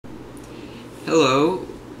Hello,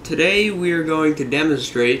 today we are going to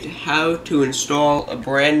demonstrate how to install a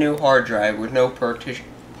brand new hard drive with no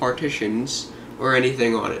partitions or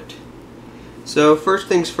anything on it. So first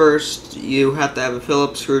things first, you have to have a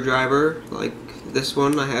Phillips screwdriver like this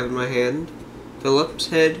one I have in my hand, Phillips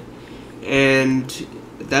head, and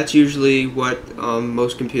that's usually what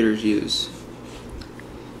most computers use.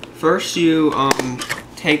 First you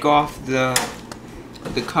take off the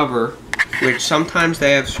cover, which sometimes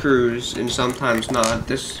they have screws and sometimes not.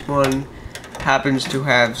 This one happens to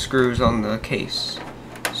have screws on the case,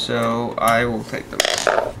 so I will take them.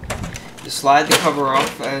 You slide the cover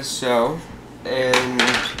off as so, and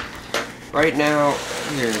right now,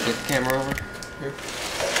 here, get the camera over here.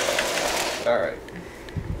 Alright.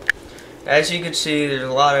 As you can see, there's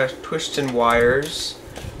a lot of twists and wires.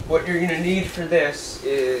 What you're going to need for this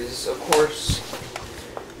is, of course,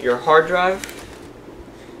 your hard drive,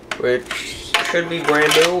 which should be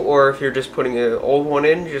brand new, or if you're just putting an old one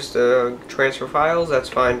in, just transfer files, that's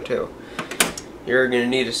fine too. You're going to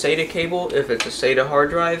need a SATA cable if it's a SATA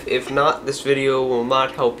hard drive. If not, this video will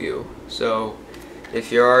not help you. So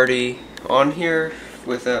if you're already on here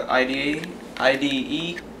with a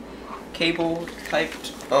IDE cable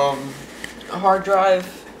typed hard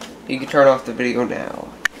drive, you can turn off the video now.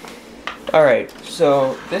 Alright,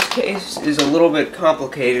 so this case is a little bit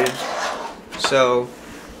complicated, so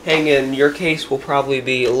hang in, your case will probably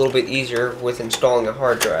be a little bit easier with installing a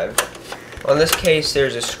hard drive. On this case,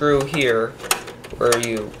 there's a screw here where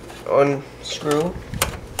you unscrew.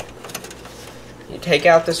 You take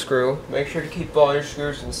out the screw. Make sure to keep all your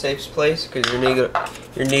screws in the safest place because you're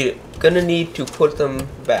gonna need to put them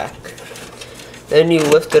back. Then you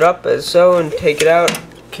lift it up as so and take it out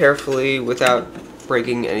carefully without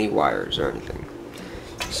breaking any wires or anything.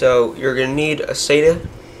 So you're gonna need a SATA.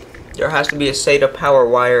 There has to be a SATA power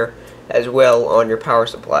wire as well on your power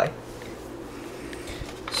supply.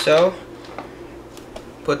 So,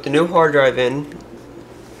 put the new hard drive in.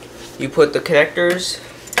 You put the connectors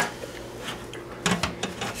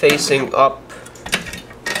facing up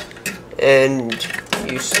and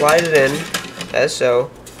you slide it in as so,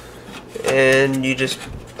 and you just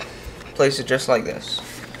place it just like this.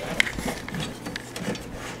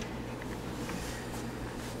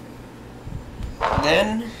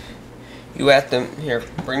 Then you have to, here,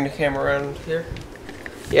 bring the camera around here.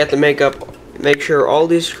 You have to make sure all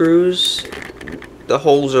these screws, the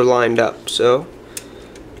holes are lined up, so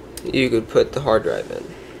you could put the hard drive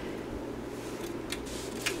in.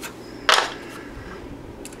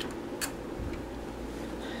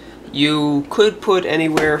 You could put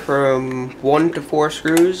anywhere from 1 to 4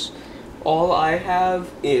 screws. All I have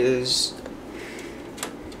is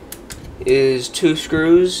 2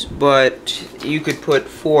 screws, but you could put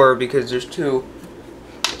 4 because there's two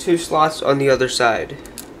slots on the other side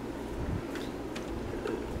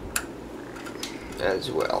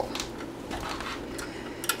as well.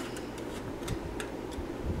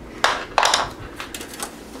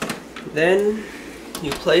 Then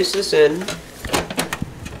you place this in.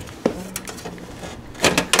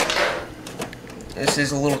 This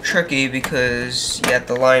is a little tricky because you have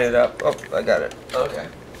to line it up. Oh, I got it. Okay.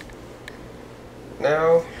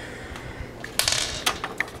 Now,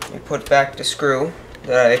 you put back the screw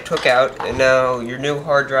that I took out, and now your new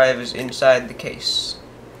hard drive is inside the case.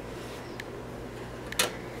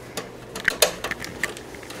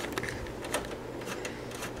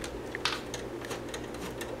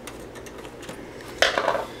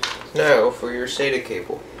 Now, for your SATA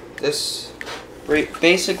cable. This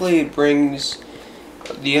basically brings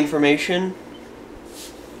the information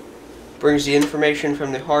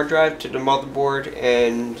from the hard drive to the motherboard,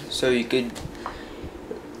 and so you could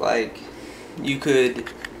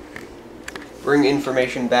bring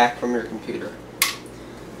information back from your computer.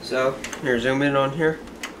 So here, zoom in on here.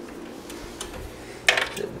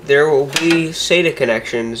 There will be SATA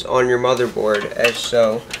connections on your motherboard as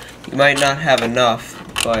so. You might not have enough,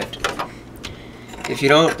 but if you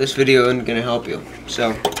don't, this video isn't going to help you,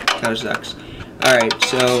 so kind of sucks. Alright,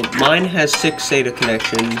 so mine has 6 SATA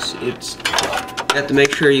connections. You have to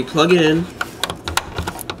make sure you plug it in,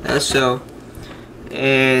 as so,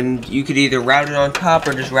 and you could either route it on top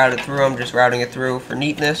or just route it through. I'm just routing it through for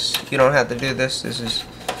neatness. You don't have to do this.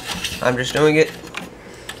 I'm just doing it.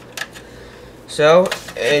 So,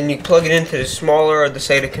 and you plug it into the smaller of the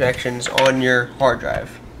SATA connections on your hard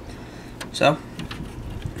drive. So,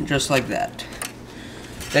 just like that.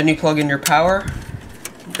 Then you plug in your power,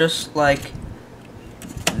 just like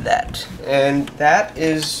that. And that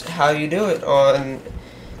is how you do it on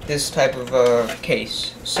this type of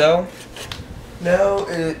case. So now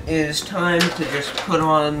it is time to just put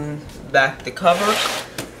on back the cover,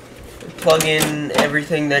 plug in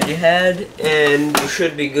everything that you had, and you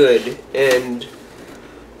should be good. And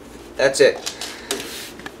that's it.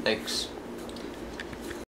 Thanks.